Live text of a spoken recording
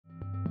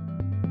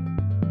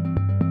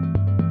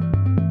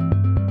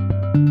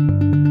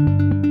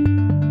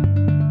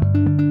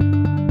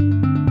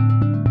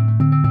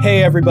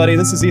Hey everybody,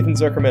 this is Ethan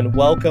Zuckerman.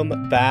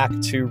 Welcome back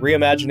to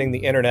Reimagining the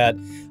Internet.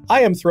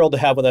 I am thrilled to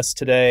have with us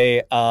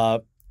today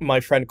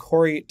my friend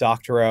Cory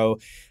Doctorow.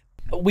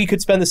 We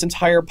could spend this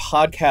entire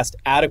podcast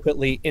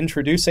adequately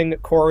introducing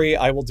Cory.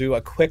 I will do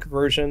a quick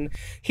version.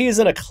 He is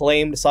an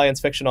acclaimed science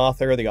fiction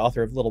author, the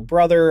author of Little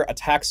Brother,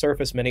 Attack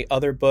Surface, many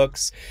other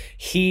books.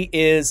 He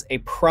is a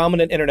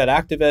prominent internet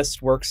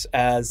activist, works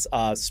as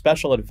a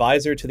special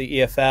advisor to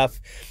the EFF,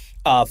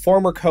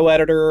 former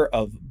co-editor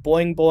of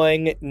Boing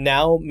Boing,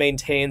 now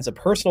maintains a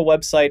personal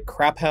website,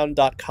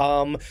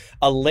 craphound.com,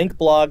 a link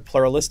blog,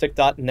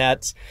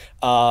 pluralistic.net,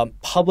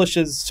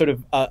 publishes sort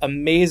of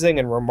amazing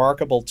and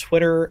remarkable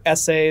Twitter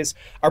essays.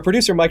 Our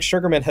producer, Mike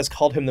Sugarman, has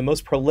called him the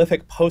most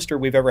prolific poster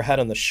we've ever had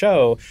on the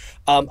show.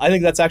 I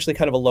think that's actually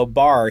kind of a low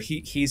bar.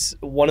 He's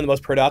one of the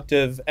most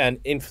productive and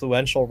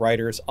influential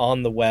writers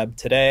on the web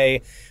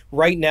today.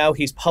 Right now,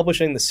 he's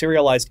publishing the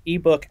serialized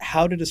ebook,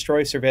 How to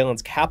Destroy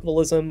Surveillance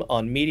Capitalism,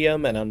 on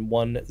Medium and on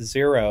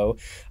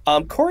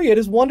 1.0. Cory, it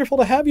is wonderful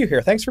to have you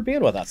here. Thanks for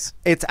being with us.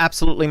 It's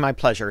absolutely my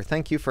pleasure.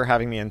 Thank you for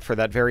having me and for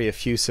that very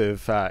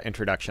effusive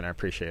introduction. I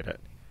appreciate it.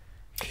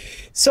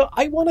 So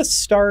I want to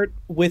start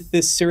with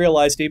this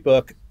serialized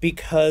ebook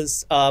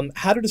because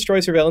How to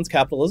Destroy Surveillance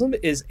Capitalism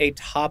is a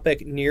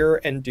topic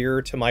near and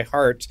dear to my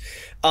heart.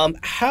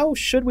 How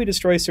should we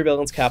destroy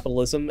surveillance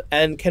capitalism,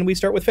 and can we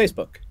start with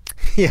Facebook?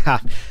 Yeah,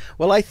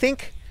 well, I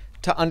think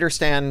to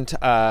understand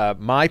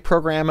my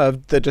program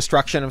of the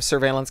destruction of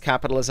surveillance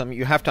capitalism,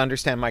 you have to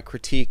understand my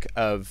critique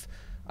of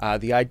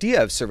the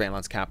idea of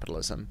surveillance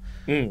capitalism.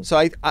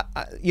 So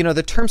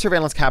the term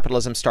surveillance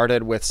capitalism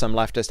started with some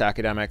leftist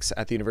academics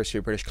at the University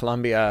of British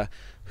Columbia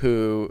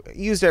who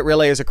used it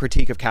really as a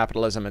critique of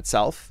capitalism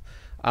itself.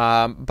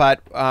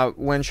 But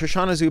when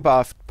Shoshana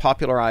Zuboff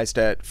popularized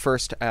it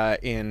first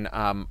in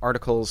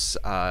articles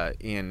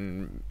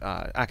in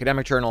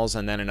academic journals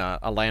and then in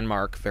a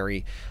landmark,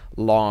 very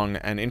long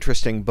and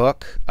interesting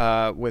book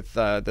with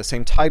the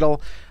same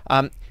title,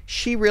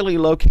 she really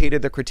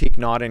located the critique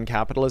not in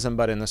capitalism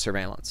but in the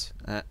surveillance.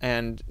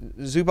 And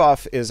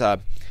Zuboff is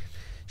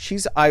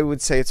I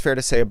would say it's fair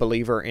to say, a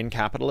believer in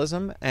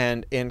capitalism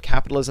and in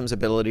capitalism's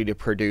ability to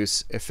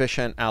produce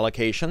efficient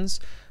allocations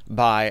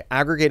by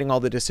aggregating all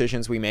the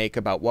decisions we make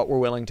about what we're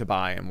willing to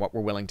buy and what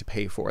we're willing to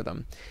pay for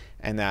them.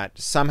 And that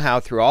somehow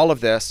through all of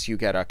this, you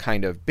get a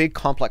kind of big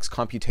complex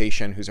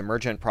computation whose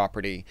emergent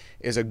property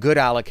is a good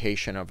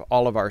allocation of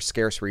all of our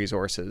scarce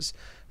resources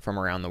from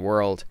around the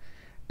world.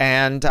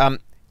 And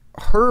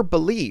her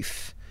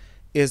belief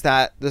is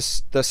that the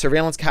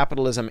surveillance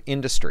capitalism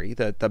industry,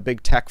 the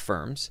big tech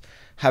firms,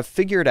 have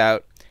figured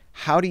out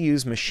how to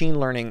use machine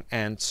learning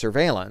and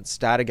surveillance,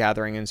 data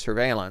gathering and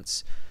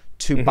surveillance,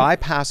 to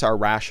bypass our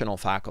rational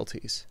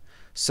faculties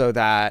so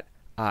that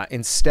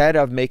instead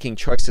of making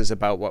choices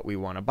about what we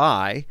want to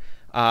buy,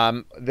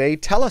 they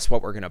tell us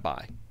what we're going to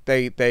buy.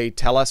 They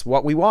tell us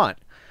what we want.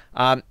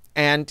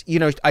 And,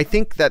 I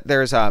think that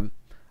there's a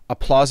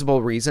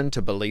plausible reason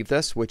to believe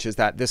this, which is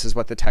that this is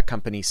what the tech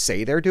companies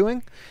say they're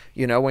doing.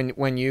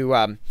 When you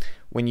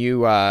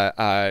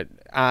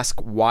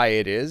ask why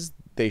it is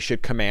they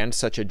should command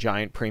such a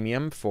giant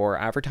premium for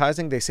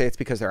advertising, they say it's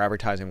because their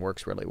advertising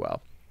works really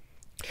well.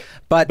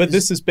 But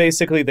this is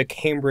basically the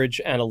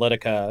Cambridge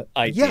Analytica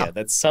idea,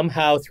 that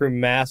somehow through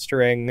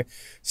mastering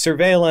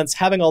surveillance,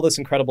 having all this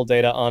incredible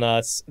data on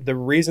us, the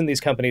reason these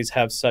companies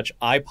have such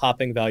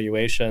eye-popping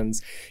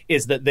valuations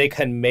is that they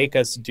can make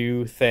us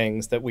do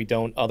things that we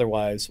don't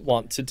otherwise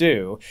want to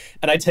do.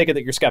 And I take it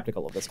that you're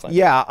skeptical of this claim.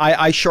 Yeah,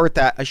 I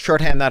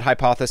shorthand that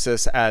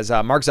hypothesis as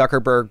Mark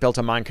Zuckerberg built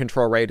a mind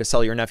control ray to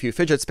sell your nephew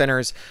fidget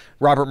spinners.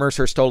 Robert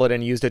Mercer stole it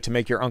and used it to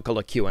make your uncle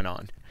a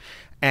QAnon.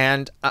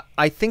 And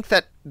I think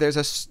that there's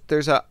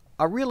a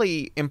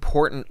really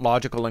important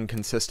logical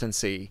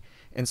inconsistency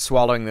in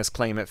swallowing this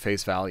claim at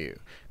face value,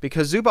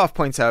 because Zuboff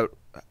points out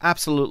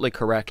absolutely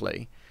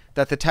correctly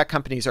that the tech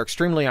companies are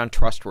extremely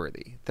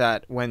untrustworthy,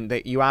 that when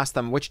you ask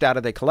them which data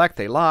they collect,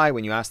 they lie.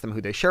 When you ask them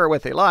who they share it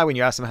with, they lie. When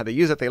you ask them how they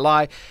use it, they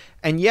lie.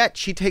 And yet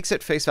she takes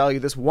at face value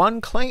this one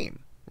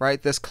claim,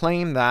 right? This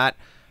claim that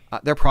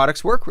their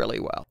products work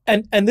really well.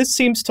 And this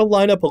seems to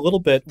line up a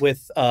little bit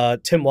with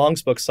Tim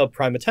Long's book,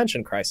 Subprime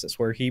Attention Crisis,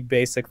 where he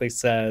basically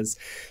says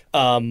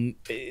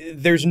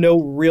there's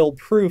no real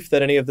proof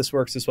that any of this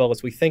works as well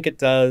as we think it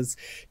does.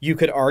 You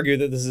could argue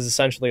that this is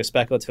essentially a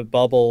speculative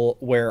bubble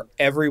where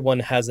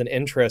everyone has an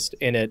interest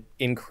in it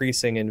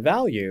increasing in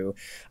value,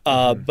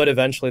 but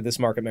eventually this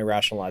market may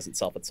rationalize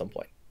itself at some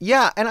point.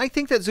 Yeah, and I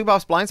think that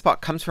Zuboff's blind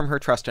spot comes from her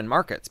trust in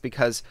markets,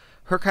 because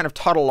her kind of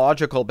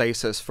tautological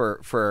basis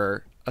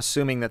for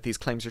assuming that these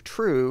claims are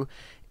true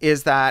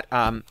is that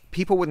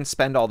people wouldn't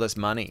spend all this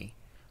money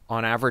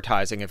on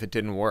advertising if it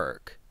didn't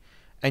work.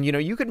 And,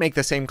 you could make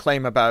the same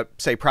claim about,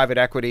 say, private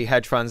equity,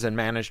 hedge funds, and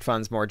managed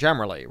funds more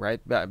generally,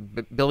 right?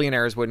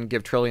 Billionaires wouldn't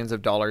give trillions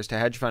of dollars to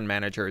hedge fund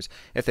managers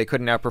if they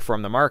couldn't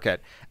outperform the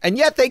market. And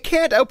yet they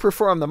can't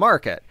outperform the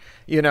market.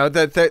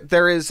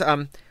 There is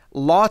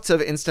lots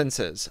of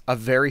instances of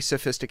very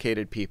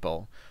sophisticated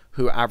people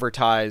who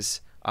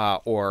advertise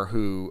or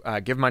who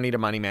give money to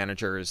money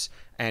managers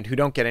and who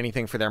don't get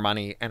anything for their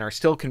money and are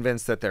still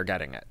convinced that they're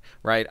getting it,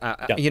 right?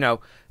 You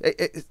know,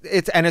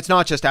 it's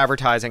not just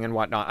advertising and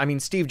whatnot. I mean,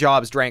 Steve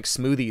Jobs drank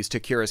smoothies to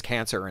cure his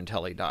cancer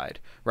until he died,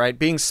 right?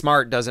 Being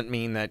smart doesn't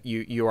mean that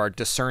you are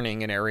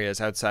discerning in areas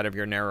outside of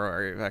your narrow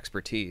area of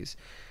expertise.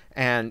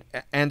 And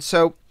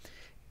so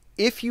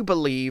if you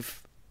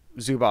believe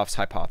Zubov's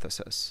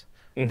hypothesis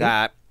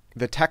that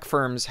the tech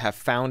firms have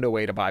found a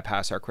way to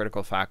bypass our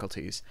critical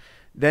faculties,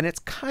 then it's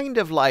kind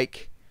of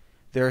like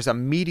there's a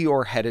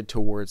meteor headed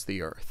towards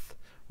the Earth,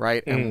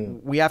 right?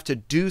 And we have to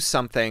do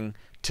something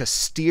to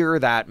steer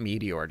that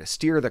meteor, to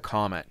steer the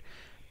comet,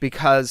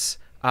 because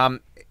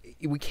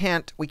we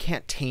can't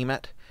tame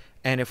it.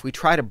 And if we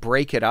try to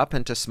break it up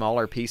into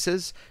smaller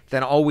pieces,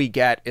 then all we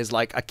get is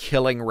like a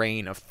killing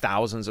rain of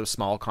thousands of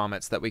small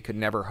comets that we could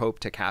never hope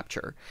to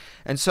capture.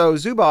 And so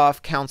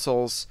Zubov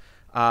counsels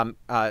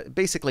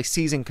basically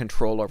seizing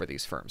control over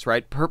these firms,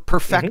 right?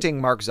 Perfecting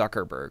Mark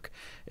Zuckerberg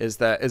is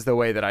the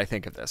way that I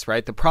think of this,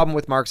 right? The problem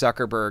with Mark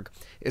Zuckerberg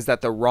is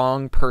that the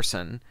wrong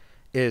person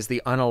is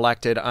the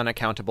unelected,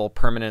 unaccountable,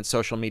 permanent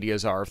social media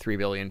czar of 3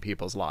 billion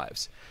people's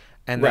lives.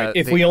 And right.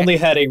 If we only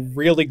had a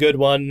really good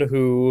one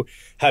who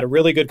had a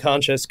really good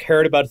conscience,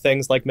 cared about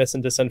things like mis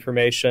and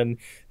disinformation,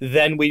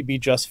 then we'd be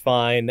just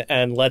fine.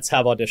 And let's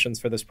have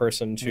auditions for this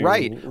person to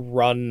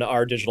run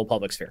our digital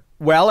public sphere.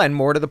 Well, and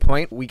more to the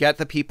point, we get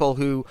the people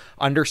who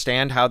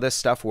understand how this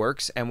stuff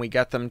works, and we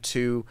get them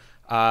to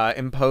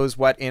impose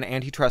what in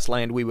antitrust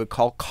land we would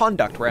call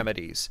conduct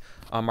remedies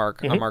on Mark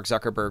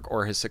Zuckerberg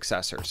or his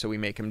successor. So we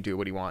make him do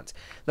what he wants.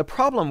 The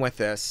problem with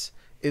this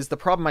is the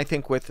problem, I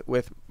think,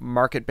 with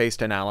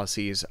market-based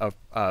analyses of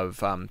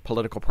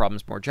political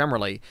problems more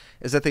generally,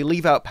 is that they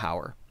leave out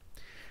power.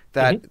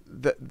 That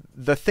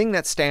the thing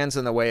that stands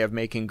in the way of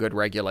making good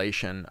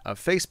regulation of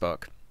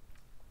Facebook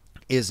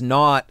is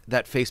not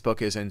that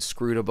Facebook is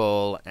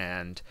inscrutable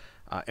and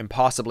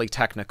impossibly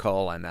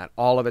technical and that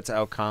all of its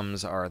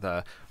outcomes are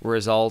the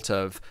result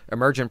of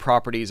emergent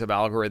properties of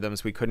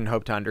algorithms we couldn't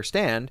hope to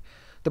understand.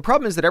 The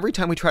problem is that every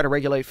time we try to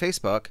regulate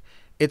Facebook,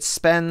 it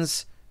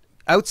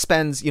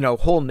outspends, you know,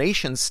 whole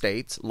nation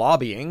states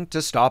lobbying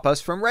to stop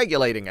us from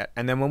regulating it.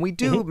 And then when we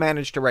do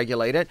manage to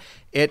regulate it,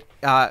 it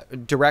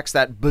directs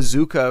that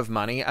bazooka of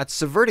money at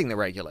subverting the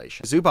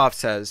regulation. Zubov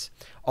says,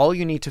 all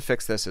you need to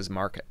fix this is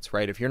markets,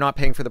 right? If you're not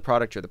paying for the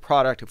product, you're the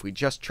product. If we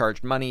just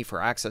charged money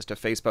for access to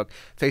Facebook,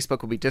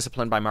 Facebook will be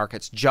disciplined by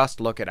markets.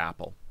 Just look at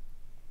Apple.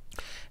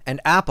 And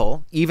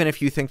Apple, even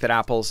if you think that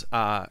Apple's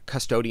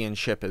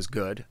custodianship is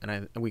good,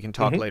 and we can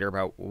talk later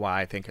about why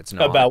I think it's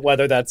not. About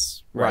whether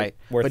that's right.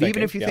 Worth but thinking.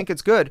 Even if you think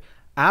it's good,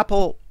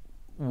 Apple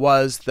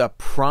was the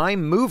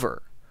prime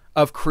mover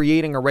of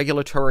creating a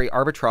regulatory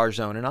arbitrage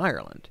zone in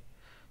Ireland.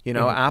 You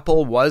know,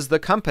 Apple was the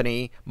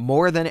company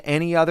more than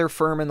any other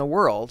firm in the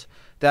world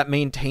that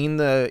maintained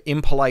the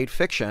impolite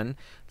fiction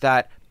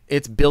that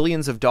its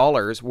billions of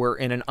dollars were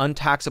in an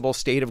untaxable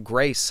state of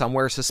grace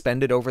somewhere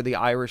suspended over the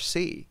Irish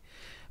Sea.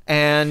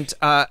 And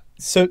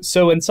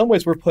so in some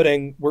ways we're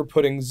putting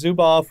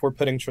Zubov, we're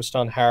putting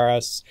Tristan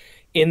Harris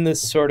in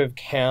this sort of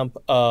camp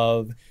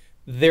of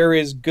there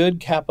is good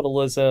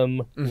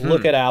capitalism.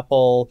 Look at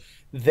Apple.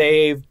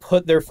 They've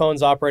put their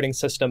phone's operating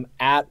system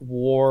at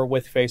war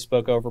with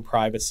Facebook over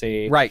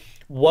privacy. Right.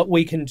 What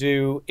we can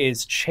do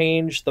is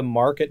change the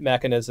market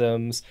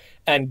mechanisms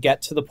and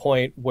get to the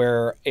point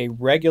where a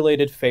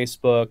regulated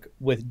Facebook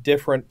with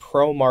different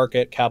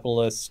pro-market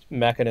capitalist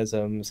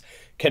mechanisms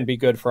can be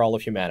good for all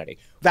of humanity.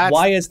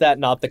 Why is that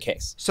not the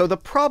case? So the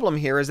problem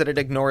here is that it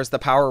ignores the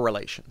power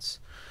relations,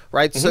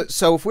 right?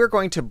 So if we're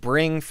going to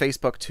bring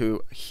Facebook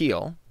to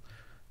heel,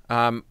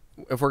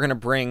 if we're going to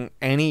bring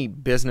any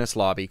business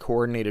lobby,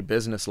 coordinated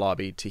business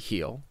lobby to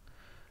heel,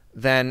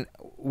 then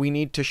we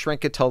need to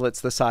shrink it till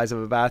it's the size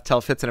of a till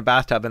it fits in a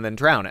bathtub and then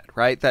drown it,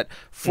 right? That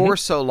for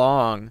so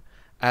long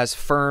as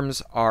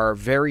firms are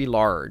very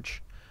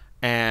large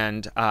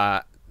and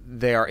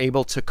they are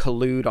able to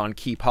collude on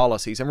key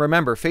policies. And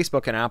remember,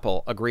 Facebook and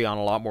Apple agree on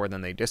a lot more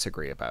than they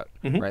disagree about,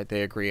 right?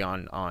 They agree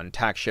on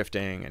tax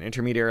shifting and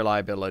intermediary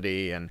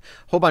liability and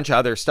a whole bunch of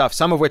other stuff,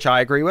 some of which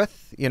I agree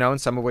with, you know, and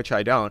some of which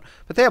I don't.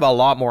 But they have a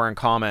lot more in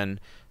common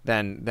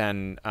than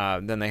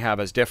they have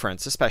as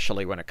difference,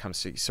 especially when it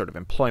comes to sort of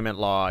employment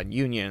law and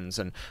unions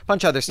and a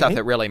bunch of other stuff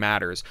that really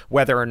matters.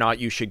 Whether or not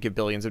you should give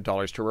billions of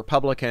dollars to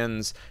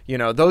Republicans, you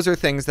know, those are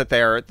things that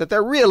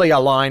they're really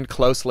aligned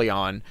closely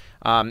on,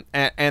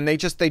 and they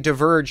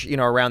diverge, you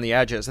know, around the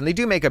edges, and they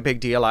do make a big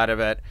deal out of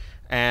it.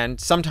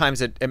 And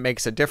sometimes it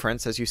makes a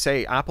difference, as you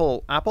say.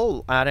 Apple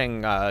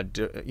adding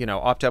you know,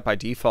 opt out by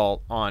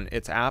default on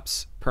its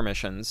apps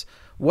permissions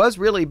was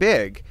really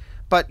big.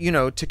 But, you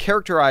know, to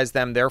characterize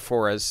them,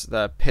 therefore, as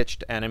the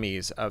pitched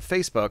enemies of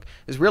Facebook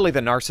is really the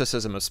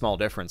narcissism of small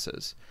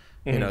differences.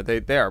 You know, they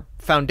are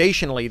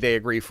foundationally, they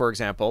agree, for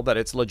example, that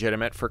it's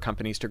legitimate for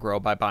companies to grow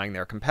by buying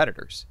their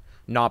competitors,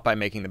 not by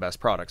making the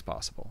best products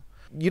possible.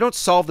 You don't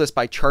solve this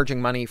by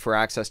charging money for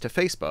access to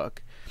Facebook.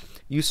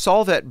 You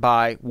solve it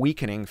by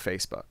weakening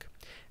Facebook.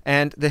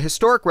 And the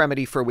historic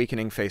remedy for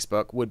weakening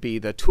Facebook would be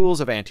the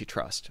tools of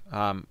antitrust,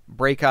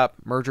 breakup,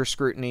 merger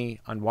scrutiny,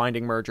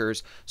 unwinding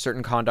mergers,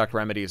 certain conduct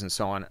remedies, and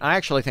so on. I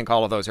actually think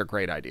all of those are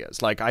great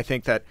ideas. Like, I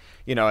think that,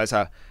 as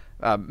a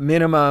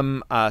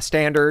minimum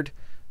standard,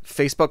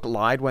 Facebook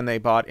lied when they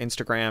bought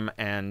Instagram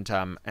and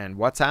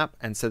WhatsApp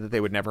and said that they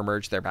would never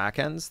merge their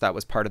backends. That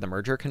was part of the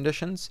merger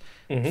conditions.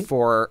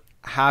 For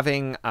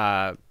having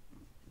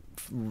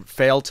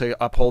failed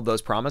to uphold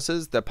those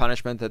promises, the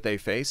punishment that they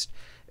faced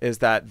is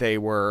that they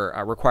were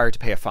required to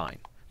pay a fine.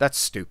 That's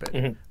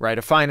stupid, right?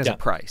 A fine is a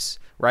price,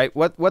 right?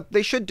 What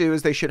they should do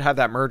is they should have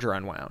that merger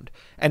unwound.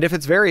 And if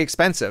it's very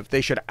expensive,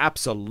 they should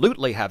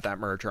absolutely have that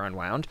merger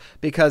unwound,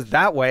 because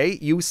that way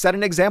you set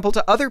an example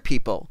to other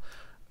people.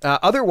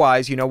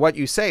 Otherwise, what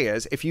you say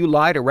is, if you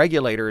lie to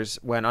regulators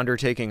when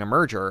undertaking a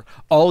merger,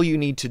 all you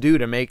need to do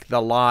to make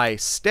the lie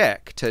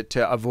stick,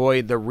 to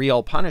avoid the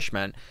real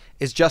punishment,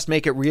 is just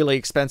make it really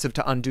expensive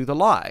to undo the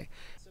lie.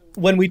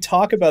 When we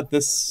talk about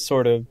this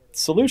sort of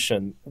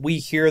solution, we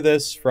hear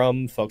this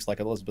from folks like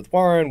Elizabeth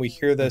Warren. We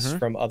hear this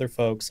from other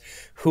folks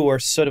who are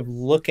sort of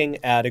looking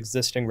at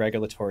existing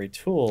regulatory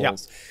tools. Yeah.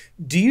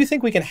 Do you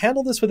think we can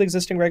handle this with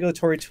existing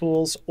regulatory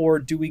tools, or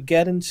do we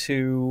get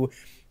into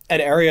an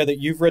area that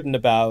you've written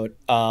about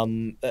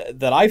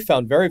that I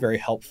found very, very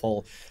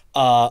helpful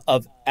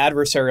of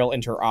adversarial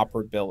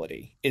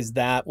interoperability? Is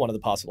that one of the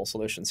possible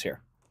solutions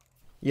here?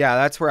 Yeah,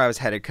 that's where I was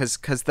headed,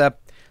 because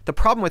the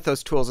problem with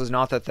those tools is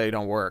not that they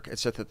don't work,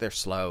 it's just that they're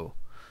slow.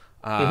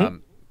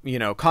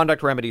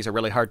 Conduct remedies are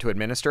really hard to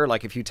administer.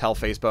 Like, if you tell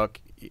Facebook,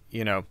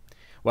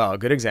 well, a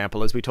good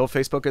example is we told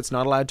Facebook it's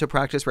not allowed to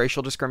practice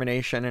racial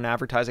discrimination in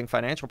advertising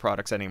financial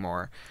products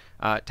anymore.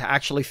 To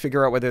actually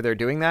figure out whether they're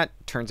doing that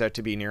turns out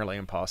to be nearly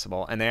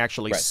impossible. And they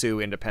actually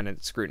sue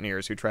independent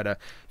scrutineers who try to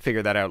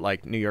figure that out,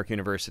 like New York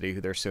University,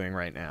 who they're suing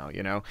right now,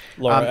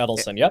 Laura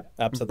Edelson, yep,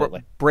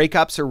 absolutely.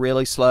 Breakups are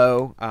really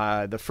slow.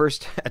 The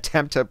first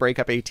attempt to break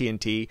up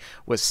AT&T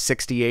was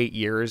 68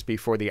 years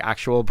before the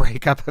actual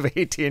breakup of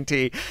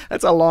AT&T.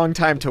 That's a long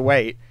time to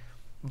wait.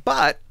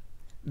 But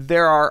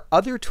there are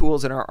other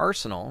tools in our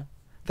arsenal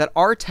that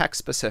are tech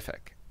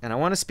specific. And I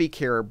want to speak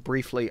here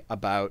briefly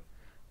about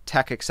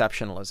tech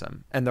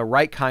exceptionalism and the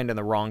right kind and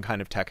the wrong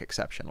kind of tech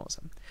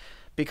exceptionalism.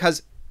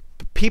 Because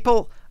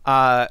people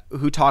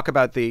who talk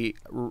about the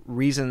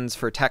reasons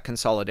for tech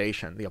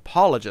consolidation, the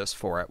apologists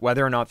for it,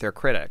 whether or not they're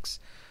critics,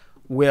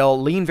 will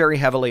lean very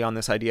heavily on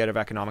this idea of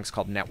economics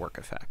called network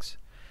effects.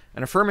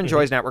 And a firm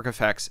enjoys network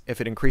effects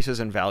if it increases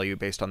in value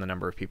based on the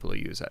number of people who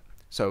use it.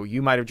 So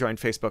you might have joined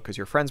Facebook because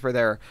your friends were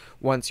there.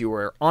 Once you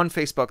were on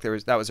Facebook,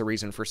 that was a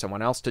reason for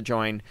someone else to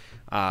join,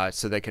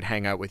 so they could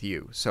hang out with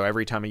you. So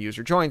every time a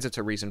user joins, it's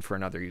a reason for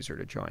another user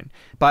to join.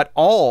 But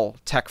all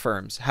tech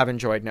firms have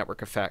enjoyed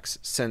network effects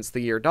since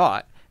the year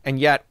dot, and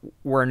yet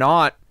we're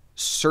not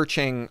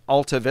searching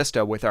Alta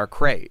Vista with our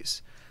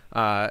craze.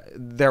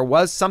 There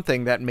was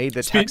something that made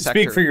the tech sector...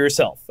 Speak for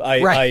yourself.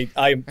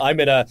 I'm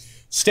in a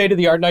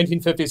state-of-the-art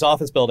 1950s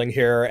office building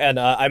here, and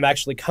I'm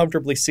actually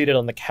comfortably seated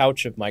on the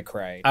couch of my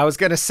cray. I was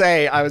going to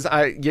say,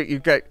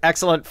 you've got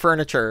excellent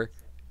furniture.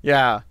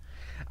 Yeah.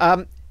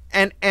 And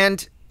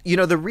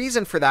the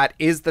reason for that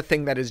is the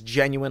thing that is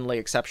genuinely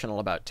exceptional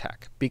about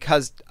tech,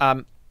 because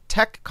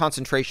tech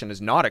concentration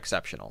is not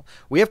exceptional.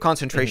 We have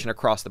concentration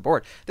across the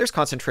board. There's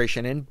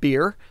concentration in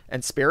beer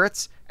and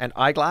spirits and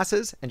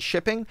eyeglasses and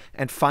shipping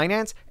and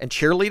finance and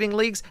cheerleading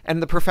leagues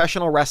and the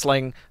professional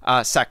wrestling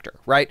sector,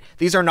 right?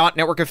 These are not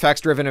network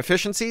effects driven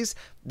efficiencies.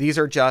 These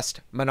are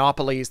just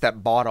monopolies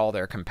that bought all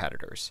their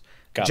competitors,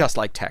 just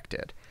like tech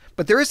did.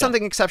 But there is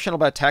something exceptional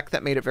about tech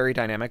that made it very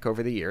dynamic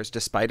over the years,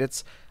 despite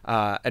its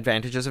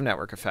advantages of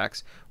network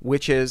effects,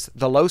 which is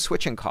the low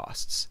switching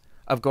costs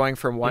of going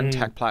from one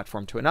tech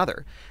platform to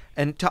another.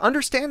 And to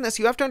understand this,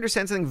 you have to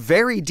understand something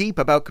very deep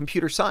about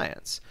computer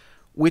science,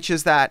 which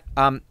is that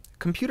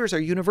computers are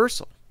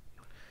universal,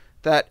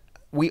 that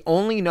we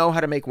only know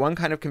how to make one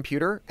kind of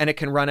computer and it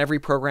can run every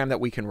program that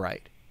we can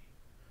write,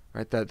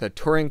 right? The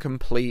Turing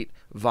complete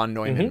von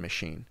Neumann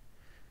machine.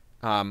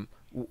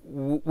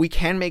 We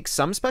can make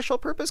some special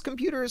purpose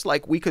computers,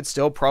 like we could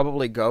still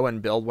probably go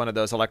and build one of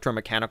those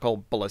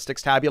electromechanical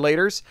ballistics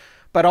tabulators,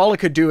 but all it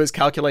could do is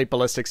calculate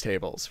ballistics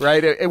tables,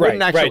 right? It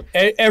wouldn't actually...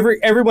 Right.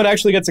 Everyone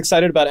actually gets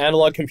excited about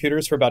analog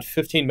computers for about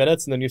 15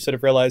 minutes, and then you sort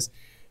of realize,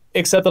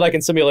 except that I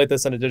can simulate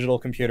this on a digital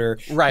computer.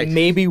 Right.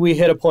 Maybe we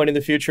hit a point in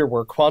the future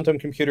where quantum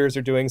computers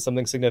are doing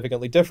something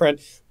significantly different,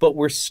 but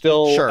we're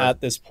still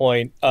at this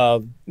point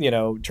of,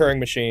 Turing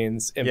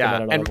machines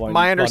implemented on a von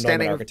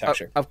Neumann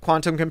architecture. Of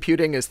quantum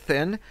computing is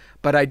thin,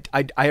 but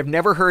I have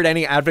never heard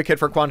any advocate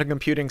for quantum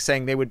computing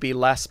saying they would be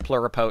less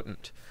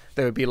pluripotent.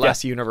 They would be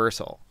less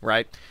universal,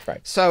 right? Right.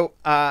 So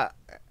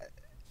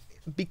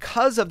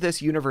because of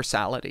this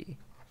universality,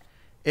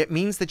 it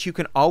means that you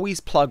can always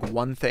plug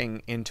one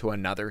thing into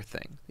another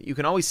thing. You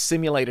can always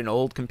simulate an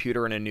old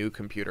computer and a new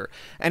computer.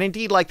 And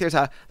indeed, like there's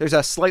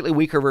a slightly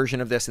weaker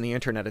version of this in the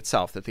internet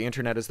itself, that the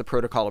internet is the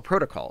protocol of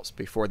protocols.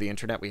 Before the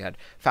internet, we had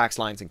fax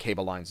lines and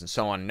cable lines and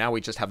so on. Now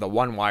we just have the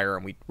one wire,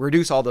 and we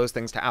reduce all those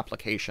things to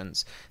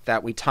applications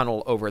that we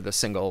tunnel over the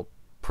single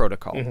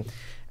protocol.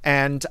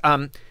 And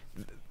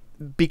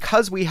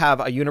because we have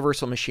a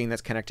universal machine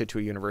that's connected to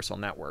a universal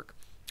network,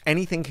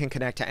 anything can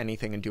connect to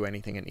anything and do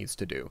anything it needs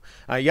to do.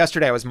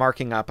 Yesterday, I was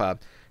marking up a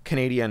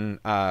Canadian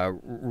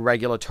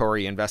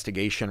regulatory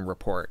investigation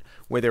report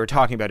where they were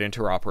talking about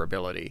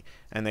interoperability.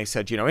 And they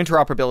said,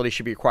 interoperability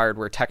should be required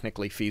where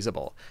technically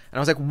feasible. And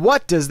I was like,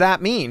 what does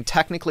that mean,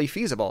 technically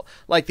feasible?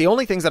 Like, the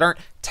only things that aren't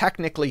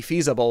technically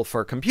feasible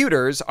for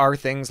computers are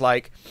things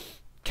like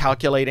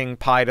calculating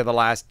pi to the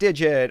last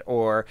digit,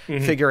 or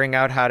figuring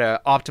out how to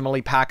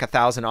optimally pack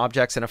 1,000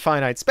 objects in a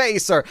finite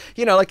space, or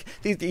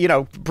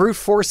brute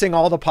forcing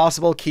all the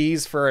possible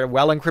keys for a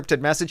well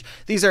encrypted message.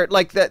 These are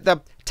like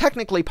the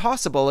technically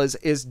possible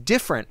is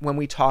different when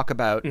we talk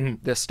about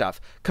this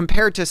stuff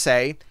compared to,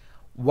 say,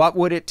 what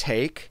would it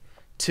take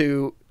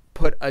to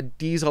put a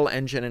diesel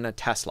engine in a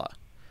Tesla?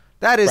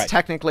 That is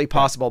technically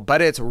possible,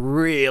 but it's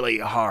really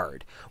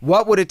hard.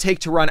 What would it take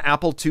to run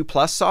Apple II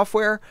Plus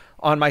software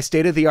on my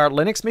state-of-the-art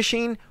Linux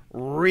machine?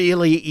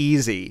 Really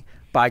easy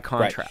by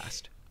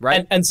contrast,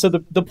 right? And so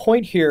the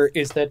point here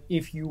is that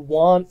if you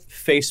want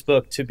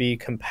Facebook to be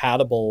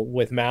compatible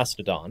with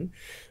Mastodon,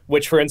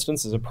 which, for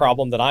instance, is a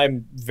problem that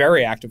I'm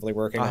very actively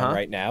working on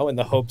right now in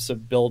the hopes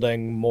of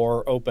building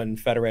more open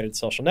federated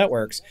social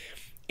networks,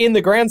 in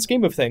the grand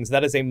scheme of things,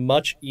 that is a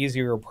much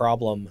easier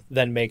problem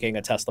than making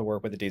a Tesla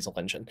work with a diesel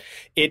engine.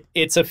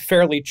 It's a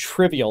fairly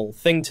trivial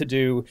thing to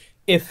do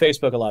if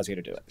Facebook allows you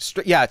to do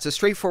it. Yeah, it's a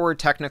straightforward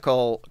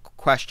technical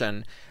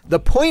question. The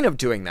point of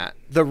doing that,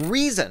 the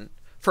reason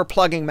for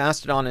plugging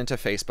Mastodon into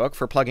Facebook,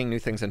 for plugging new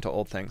things into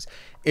old things,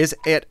 is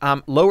it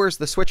lowers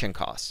the switching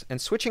costs.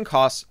 And switching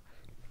costs,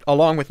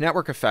 along with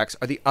network effects,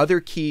 are the other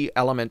key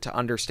element to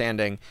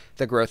understanding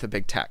the growth of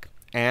big tech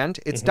and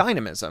its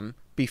dynamism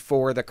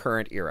before the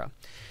current era.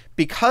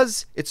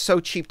 Because it's so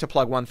cheap to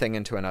plug one thing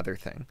into another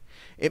thing,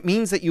 it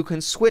means that you can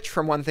switch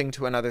from one thing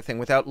to another thing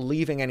without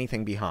leaving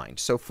anything behind.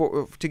 So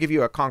to give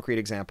you a concrete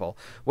example,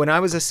 when I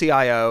was a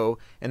CIO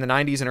in the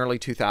 90s and early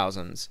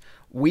 2000s,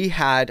 we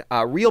had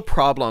a real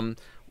problem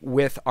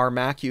with our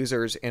Mac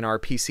users in our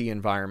PC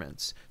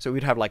environments. So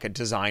we'd have like a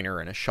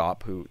designer in a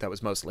shop that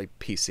was mostly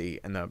PC,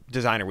 and the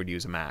designer would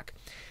use a Mac.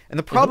 And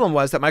the problem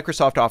was that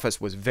Microsoft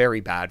Office was very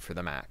bad for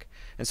the Mac.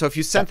 And so if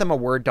you sent them a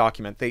Word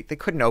document, they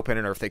couldn't open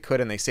it, or if they could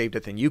and they saved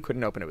it, then you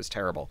couldn't open it. It was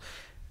terrible.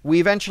 We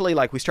eventually,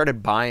 we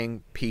started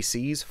buying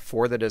PCs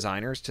for the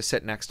designers to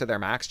sit next to their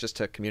Macs just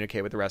to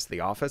communicate with the rest of the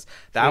office.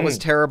 That was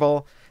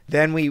terrible.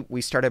 Then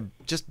we started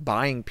just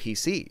buying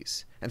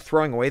PCs and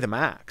throwing away the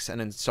Macs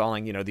and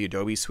installing, the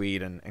Adobe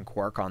suite and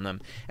Quark on them.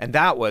 And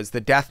that was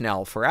the death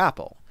knell for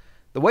Apple.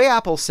 The way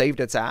Apple saved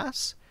its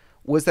ass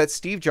was that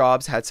Steve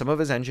Jobs had some of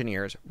his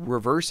engineers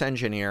reverse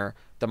engineer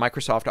the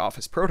Microsoft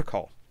Office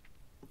protocol,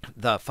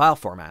 the file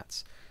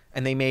formats,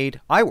 and they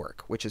made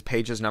iWork, which is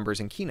pages, numbers,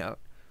 and Keynote.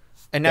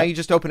 And now you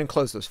just open and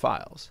close those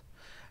files.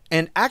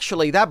 And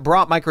actually, that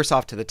brought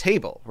Microsoft to the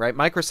table, right?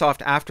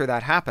 Microsoft, after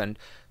that happened,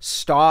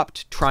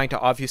 stopped trying to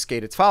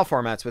obfuscate its file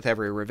formats with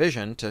every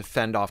revision to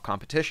fend off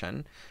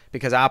competition,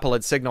 because Apple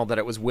had signaled that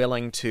it was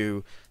willing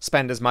to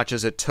spend as much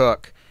as it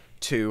took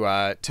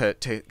to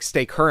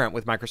stay current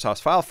with Microsoft's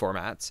file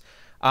formats.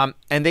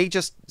 And they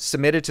just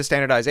submitted to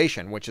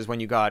standardization, which is when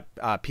you got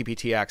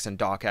PPTX and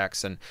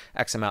DocX and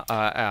XML,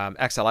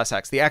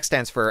 XLSX. The X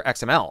stands for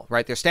XML,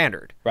 right? They're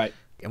standard. Right.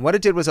 And what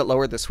it did was it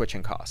lowered the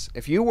switching costs.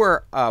 If you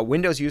were a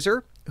Windows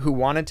user who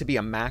wanted to be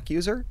a Mac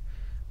user,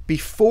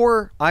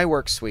 before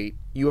iWork Suite,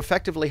 you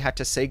effectively had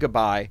to say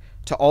goodbye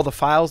to all the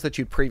files that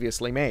you'd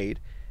previously made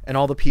and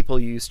all the people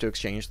you used to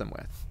exchange them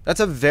with. That's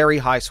a very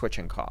high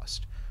switching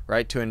cost,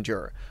 right, to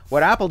endure.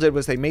 What Apple did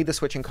was they made the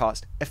switching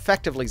cost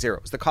effectively zero.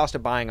 It was the cost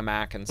of buying a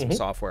Mac and some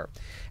software.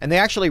 And they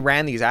actually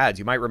ran these ads.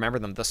 You might remember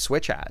them, the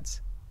switch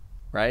ads,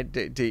 right?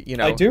 I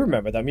do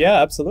remember them.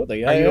 Yeah, absolutely.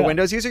 Yeah, are you a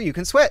Windows user? You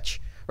can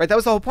switch. Right, that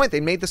was the whole point.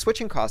 They made the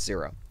switching cost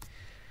zero.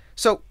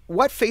 So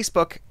what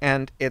Facebook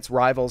and its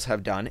rivals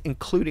have done,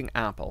 including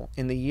Apple,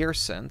 in the years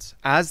since,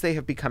 as they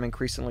have become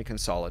increasingly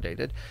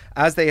consolidated,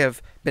 as they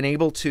have been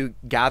able to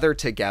gather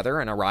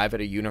together and arrive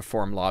at a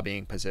uniform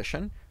lobbying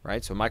position,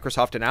 right? So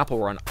Microsoft and Apple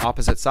were on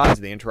opposite sides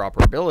of the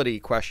interoperability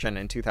question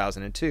in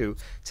 2002.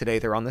 Today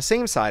they're on the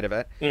same side of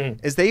it,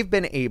 is they've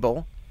been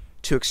able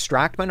to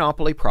extract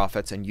monopoly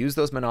profits and use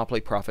those monopoly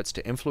profits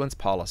to influence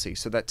policy,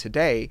 so that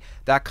today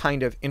that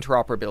kind of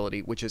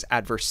interoperability, which is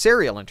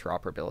adversarial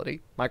interoperability,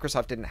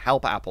 Microsoft didn't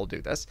help Apple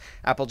do this,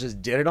 Apple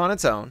just did it on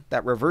its own,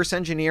 that reverse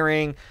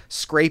engineering,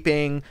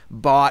 scraping,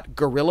 bot,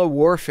 guerrilla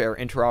warfare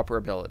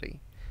interoperability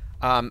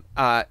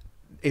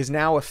is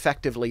now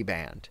effectively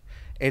banned.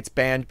 It's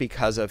banned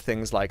because of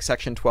things like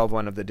Section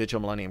 12.1 of the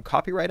Digital Millennium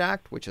Copyright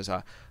Act, which is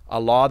a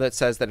law that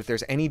says that if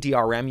there's any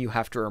DRM you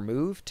have to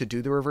remove to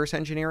do the reverse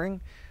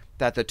engineering,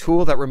 that the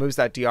tool that removes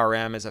that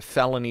DRM is a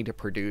felony to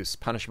produce,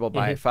 punishable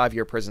by a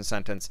 5-year prison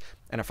sentence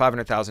and a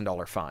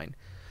 $500,000 fine.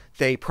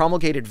 They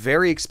promulgated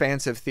very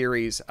expansive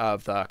theories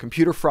of the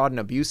Computer Fraud and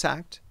Abuse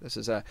Act. This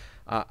is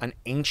an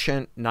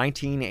ancient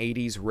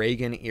 1980s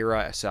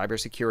Reagan-era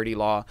cybersecurity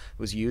law. It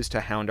was used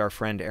to hound our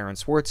friend Aaron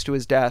Swartz to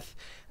his death.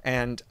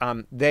 And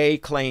they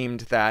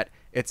claimed that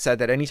it said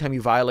that anytime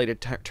you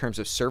violated terms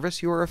of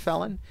service, you were a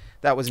felon.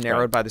 That was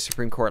narrowed by the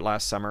Supreme Court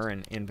last summer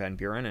in Van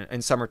Buren,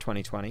 in summer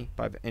 2020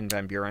 in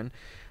Van Buren.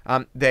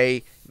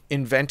 They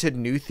invented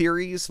new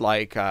theories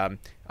like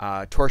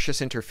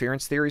tortious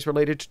interference theories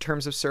related to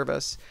terms of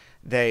service.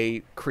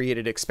 They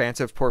created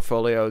expansive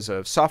portfolios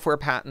of software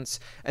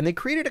patents, and they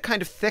created a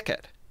kind of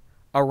thicket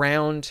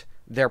around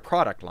their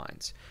product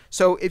lines.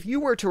 So if you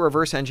were to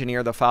reverse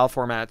engineer the file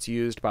formats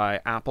used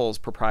by Apple's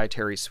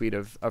proprietary suite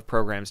of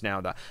programs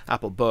now, the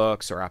Apple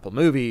Books or Apple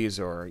Movies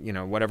or, you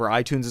know, whatever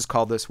iTunes is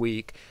called this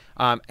week,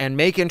 and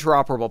make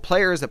interoperable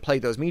players that play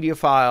those media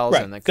files,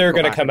 right. and they're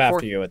going to come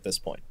after you at this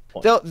point.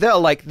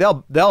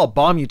 They'll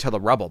bomb you till the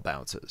rubble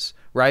bounces,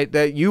 right?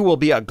 That you will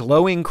be a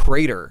glowing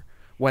crater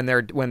when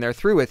they're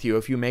through with you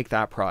if you make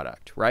that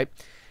product, right?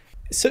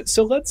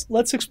 So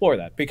let's explore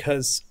that,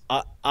 because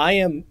I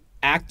am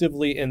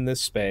actively in this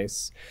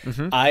space.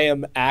 Mm-hmm. I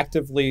am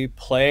actively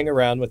playing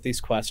around with these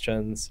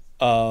questions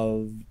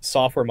of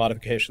software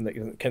modification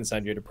that can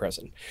send you to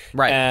prison.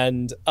 Right.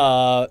 And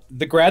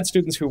the grad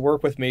students who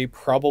work with me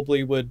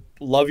probably would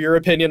love your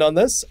opinion on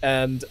this.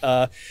 And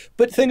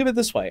but think of it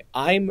this way.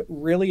 I'm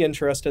really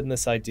interested in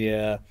this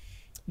idea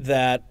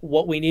that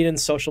what we need in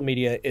social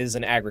media is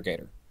an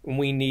aggregator.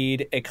 We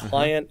need a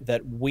client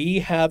that we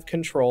have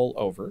control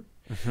over,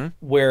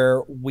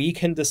 where we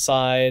can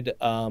decide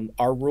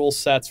our rule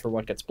sets for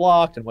what gets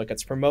blocked and what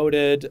gets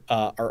promoted,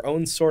 our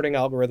own sorting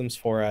algorithms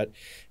for it.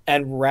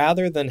 And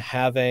rather than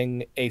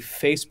having a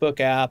Facebook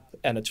app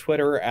and a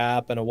Twitter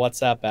app and a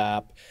WhatsApp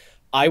app,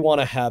 I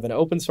want to have an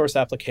open source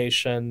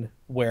application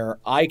where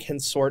I can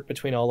sort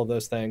between all of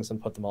those things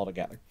and put them all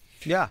together.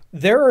 Yeah.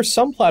 There are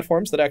some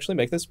platforms that actually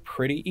make this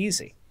pretty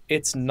easy.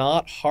 It's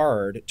not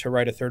hard to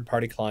write a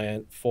third-party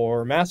client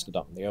for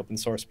Mastodon, the open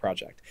source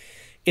project.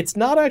 It's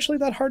not actually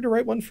that hard to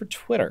write one for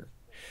Twitter.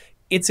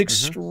 It's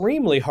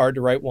extremely hard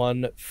to write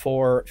one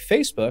for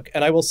Facebook,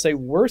 and I will say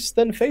worse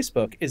than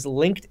Facebook is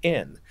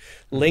LinkedIn.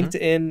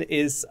 LinkedIn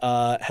is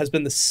has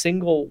been the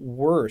single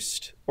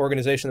worst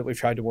organization that we've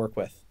tried to work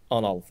with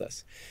on all of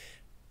this.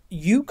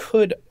 You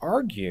could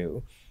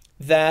argue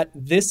that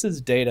this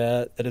is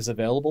data that is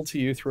available to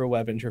you through a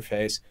web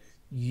interface.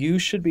 You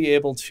should be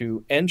able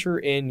to enter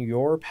in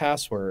your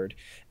password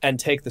and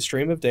take the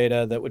stream of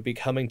data that would be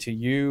coming to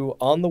you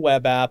on the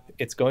web app.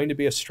 It's going to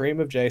be a stream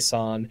of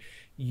JSON.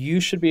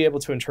 You should be able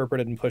to interpret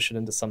it and push it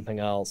into something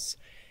else.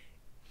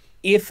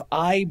 If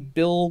I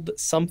build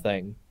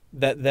something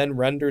that then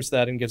renders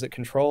that and gives it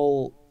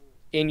control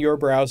in your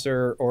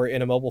browser or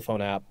in a mobile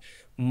phone app,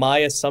 my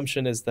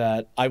assumption is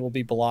that I will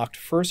be blocked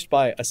first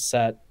by a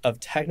set of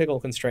technical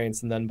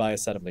constraints and then by a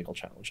set of legal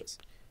challenges.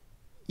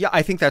 Yeah,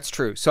 I think that's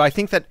true. So I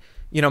think that,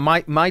 you know,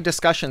 my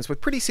discussions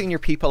with pretty senior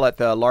people at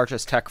the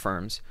largest tech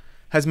firms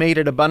has made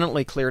it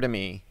abundantly clear to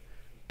me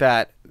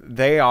that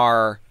they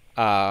are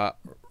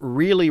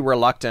really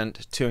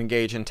reluctant to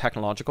engage in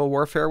technological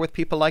warfare with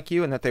people like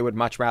you, and that they would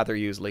much rather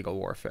use legal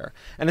warfare.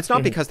 And it's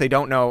not because they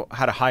don't know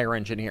how to hire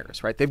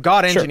engineers, right? They've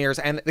got engineers,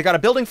 and they've got a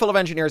building full of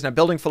engineers and a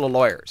building full of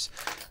lawyers.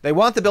 They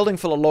want the building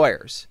full of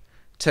lawyers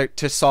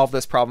to solve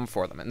this problem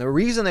for them. And the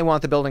reason they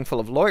want the building full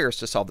of lawyers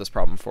to solve this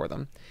problem for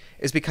them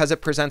is because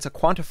it presents a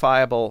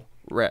quantifiable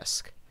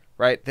risk,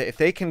 right? If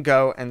they can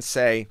go and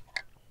say,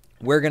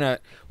 we're gonna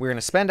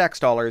spend X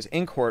dollars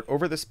in court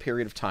over this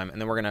period of time, and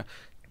then we're gonna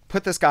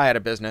put this guy out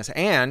of business,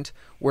 and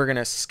we're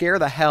gonna scare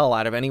the hell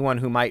out of anyone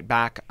who might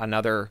back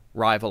another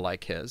rival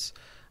like his,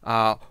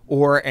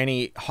 or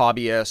any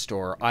hobbyist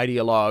or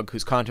ideologue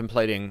who's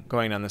contemplating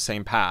going on the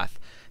same path,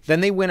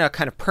 then they win a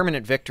kind of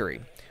permanent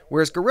victory.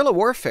 Whereas guerrilla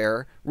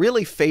warfare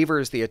really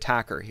favors the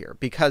attacker here,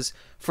 because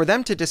for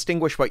them to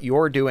distinguish what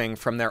you're doing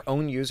from their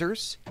own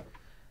users,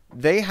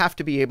 they have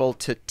to be able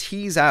to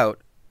tease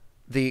out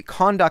the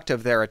conduct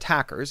of their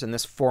attackers, in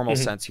this formal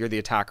sense, you're the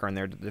attacker and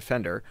they're the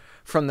defender,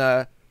 from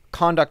the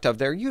conduct of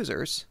their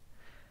users.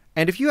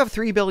 And if you have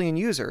 3 billion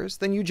users,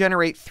 then you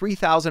generate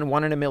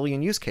 3,001 in a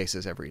million use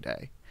cases every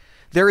day.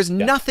 There is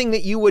nothing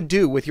that you would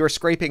do with your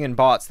scraping and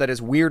bots that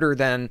is weirder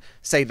than,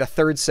 say, the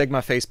third Sigma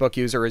Facebook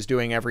user is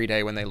doing every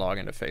day when they log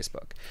into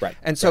Facebook. Right.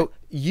 And so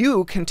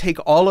you can take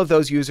all of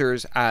those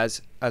users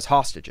as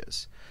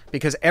hostages,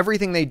 because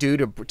everything they do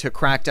to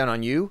crack down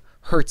on you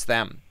hurts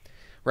them,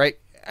 right?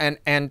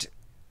 And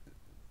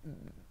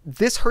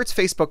this hurts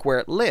Facebook where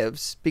it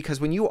lives, because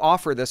when you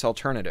offer this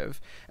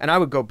alternative, and I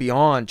would go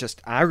beyond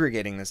just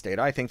aggregating this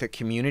data, I think that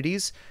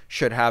communities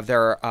should have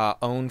their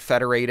own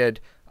federated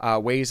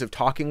ways of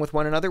talking with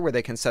one another, where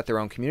they can set their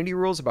own community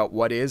rules about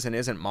what is and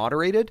isn't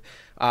moderated,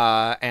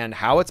 and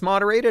how it's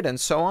moderated, and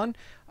so on.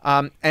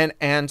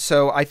 And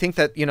so I think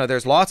that, you know,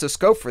 there's lots of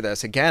scope for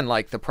this. Again,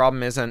 like, the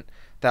problem isn't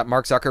that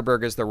Mark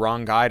Zuckerberg is the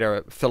wrong guy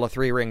to fill a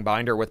 3-ring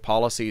binder with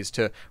policies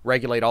to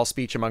regulate all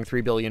speech among 3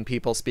 billion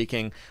people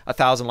speaking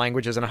 1,000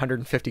 languages in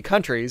 150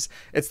 countries.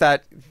 It's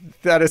that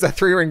is a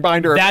 3-ring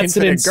binder of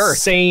infinite girth.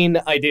 That's an insane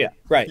idea.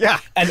 Right. Yeah.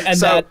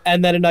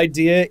 And that an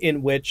idea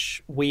in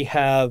which we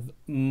have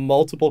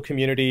multiple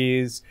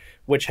communities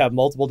which have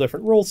multiple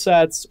different rule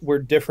sets where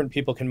different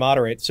people can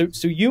moderate. So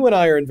you and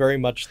I are in very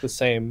much the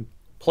same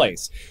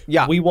place.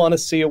 Yeah. We want to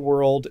see a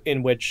world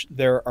in which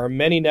there are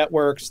many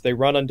networks, they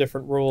run on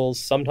different rules.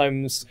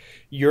 Sometimes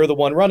you're the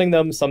one running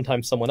them,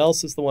 sometimes someone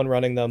else is the one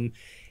running them.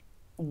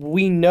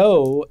 We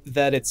know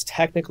that it's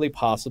technically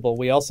possible.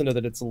 We also know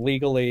that it's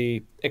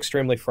legally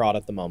extremely fraught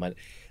at the moment.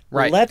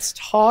 Right. Let's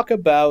talk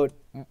about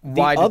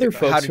other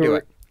folks how to do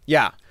it.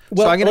 Yeah.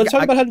 Well, so let's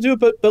talk about how to do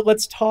it, but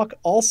let's talk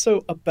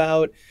also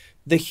about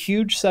the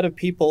huge set of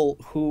people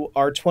who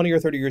are 20 or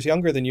 30 years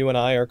younger than you and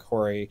I are,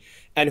 Cory,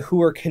 and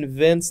who are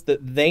convinced that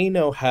they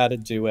know how to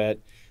do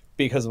it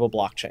because of a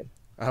blockchain.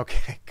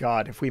 Okay,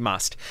 God, if we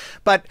must.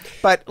 But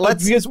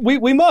let's... Because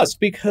we must,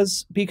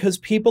 because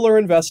people are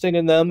investing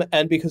in them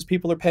and because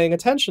people are paying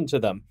attention to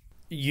them.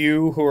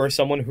 You, who are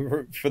someone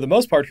who, for the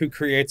most part, who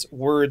creates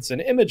words and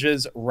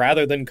images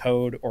rather than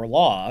code or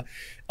law,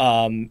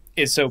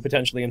 is so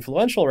potentially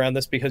influential around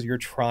this because you're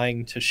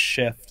trying to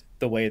shift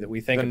the way that we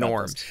think about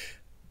norms. This.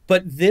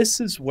 But this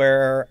is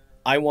where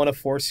I want to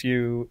force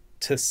you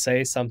to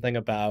say something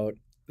about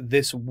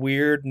this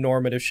weird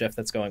normative shift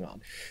that's going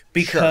on.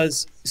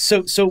 Because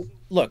so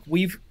look,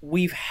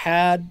 we've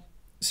had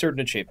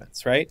certain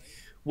achievements, right?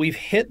 We've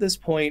hit this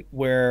point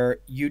where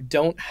you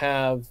don't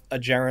have a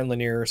Jaron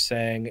Lanier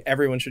saying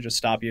everyone should just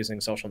stop using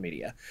social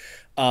media.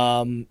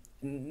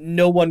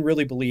 No one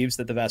really believes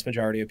that the vast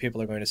majority of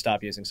people are going to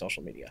stop using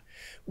social media.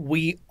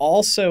 We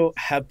also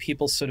have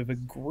people sort of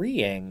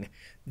agreeing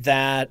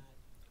that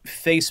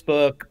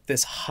Facebook,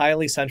 this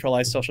highly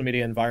centralized social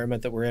media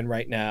environment that we're in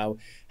right now,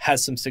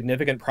 has some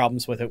significant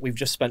problems with it. We've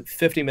just spent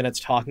 50 minutes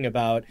talking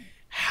about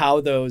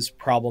how those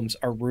problems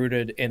are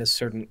rooted in a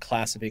certain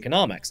class of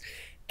economics.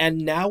 And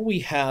now we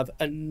have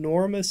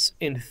enormous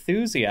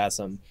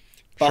enthusiasm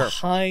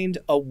behind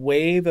a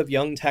wave of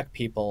young tech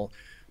people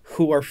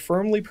who are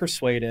firmly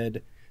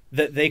persuaded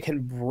that they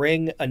can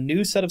bring a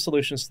new set of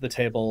solutions to the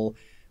table,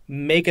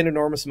 make an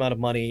enormous amount of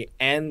money,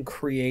 and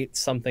create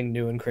something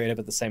new and creative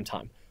at the same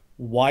time.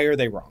 Why are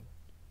they wrong?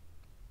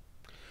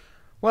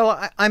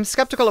 Well, I'm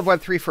skeptical of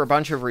Web3 for a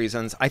bunch of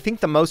reasons. I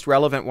think the most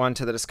relevant one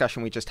to the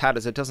discussion we just had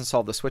is it doesn't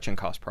solve the switching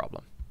cost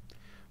problem.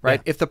 Right?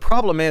 Yeah. If the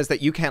problem is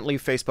that you can't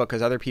leave Facebook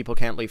because other people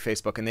can't leave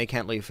Facebook and they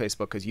can't leave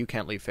Facebook because you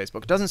can't leave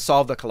Facebook, it doesn't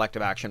solve the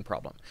collective action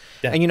problem.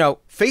 Yeah. And, you know,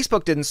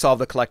 Facebook didn't solve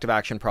the collective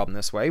action problem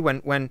this way.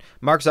 When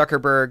Mark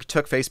Zuckerberg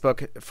took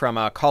Facebook from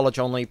a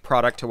college-only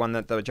product to one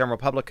that the general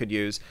public could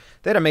use,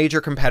 they had a major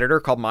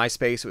competitor called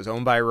MySpace. It was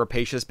owned by a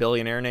rapacious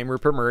billionaire named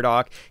Rupert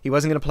Murdoch. He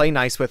wasn't going to play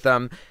nice with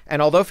them.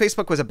 And although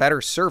Facebook was a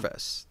better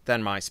service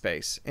than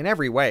MySpace in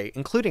every way,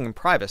 including in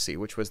privacy,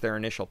 which was their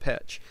initial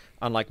pitch,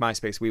 unlike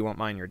MySpace, we won't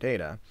mine your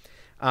data.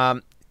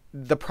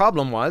 The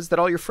problem was that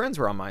all your friends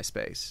were on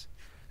MySpace.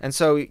 And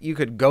so you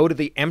could go to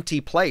the empty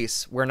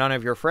place where none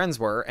of your friends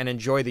were and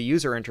enjoy the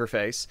user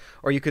interface,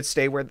 or you could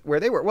stay where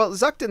they were. Well,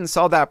 Zuck didn't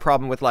solve that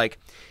problem with like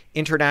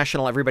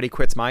International Everybody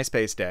Quits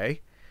MySpace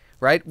Day,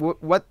 right?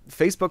 What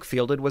Facebook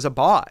fielded was a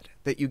bot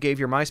that you gave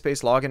your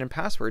MySpace login and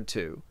password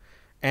to,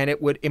 and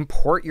it would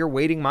import your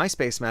waiting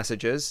MySpace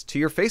messages to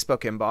your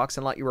Facebook inbox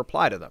and let you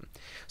reply to them.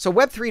 So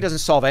Web3 doesn't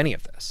solve any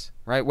of this,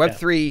 right?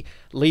 Web3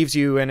 leaves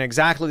you in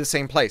exactly the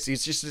same place.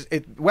 It's just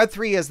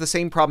Web3 has the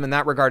same problem in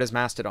that regard as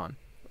Mastodon.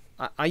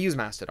 I use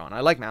Mastodon.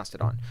 I like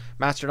Mastodon.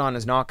 Mastodon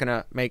is not going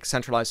to make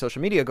centralized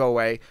social media go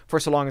away for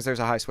so long as there's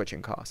a high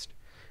switching cost.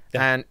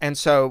 Yeah. And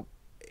so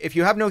if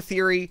you have no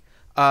theory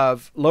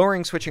of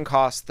lowering switching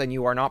costs, then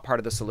you are not part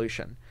of the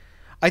solution.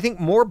 I think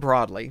more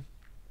broadly,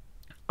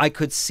 I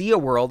could see a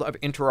world of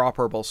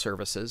interoperable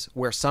services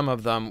where some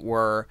of them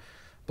were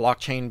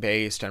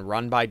blockchain-based and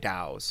run by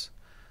DAOs.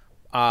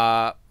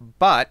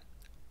 But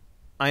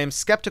I am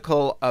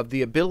skeptical of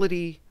the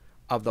ability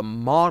of the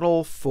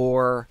model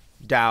for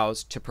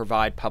DAOs to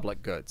provide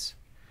public goods.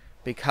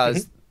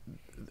 Because,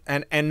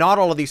 and not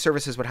all of these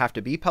services would have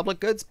to be public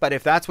goods, but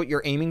if that's what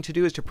you're aiming to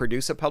do is to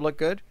produce a public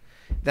good,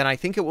 then I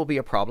think it will be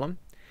a problem.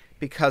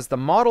 Because the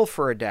model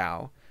for a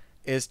DAO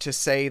is to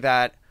say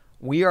that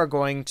we are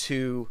going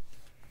to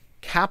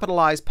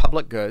capitalize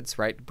public goods,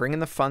 right? Bring in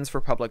the funds for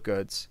public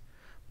goods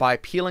by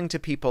appealing to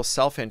people's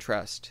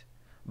self-interest,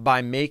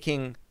 by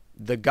making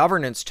the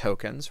governance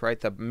tokens, right?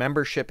 The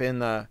membership in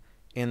the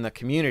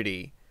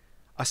community,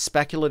 a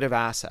speculative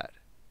asset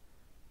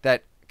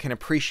that can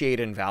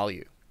appreciate in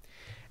value.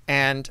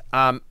 And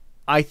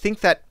I think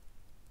that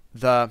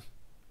the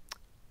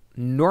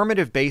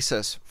normative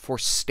basis for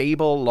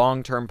stable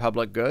long-term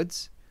public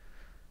goods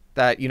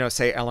that, you know,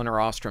 say Elinor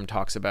Ostrom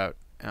talks about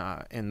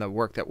in the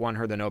work that won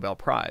her the Nobel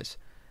Prize,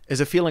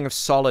 is a feeling of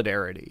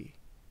solidarity.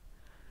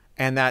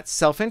 And that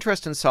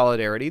self-interest and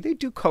solidarity, they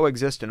do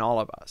coexist in all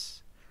of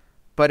us.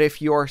 But if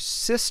your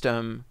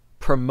system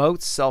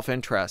promotes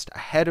self-interest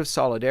ahead of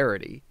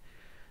solidarity,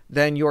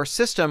 then your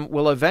system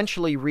will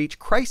eventually reach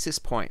crisis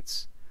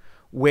points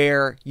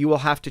where you will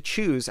have to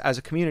choose as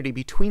a community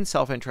between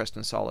self-interest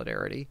and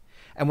solidarity.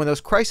 And when those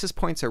crisis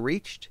points are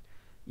reached,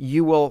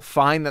 you will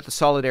find that the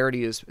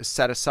solidarity is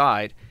set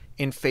aside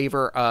in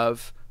favor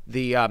of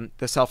the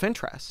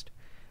self-interest.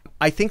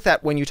 I think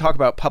that when you talk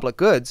about public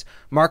goods,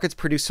 markets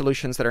produce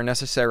solutions that are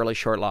necessarily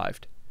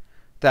short-lived,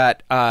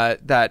 that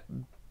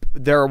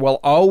there will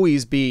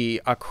always be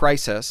a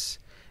crisis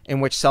in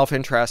which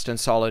self-interest and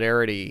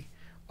solidarity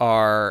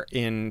are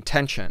in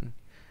tension.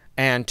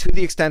 And to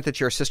the extent that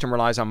your system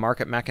relies on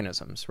market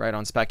mechanisms, right,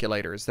 on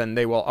speculators, then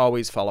they will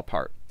always fall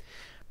apart.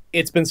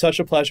 It's been such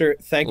a pleasure.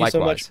 Thank you so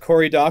much,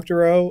 Cory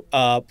Doctorow.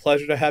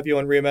 Pleasure to have you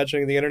on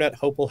Reimagining the Internet.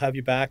 Hope we'll have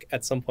you back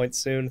at some point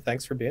soon.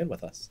 Thanks for being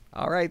with us.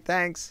 All right,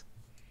 thanks.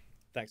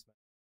 Thanks.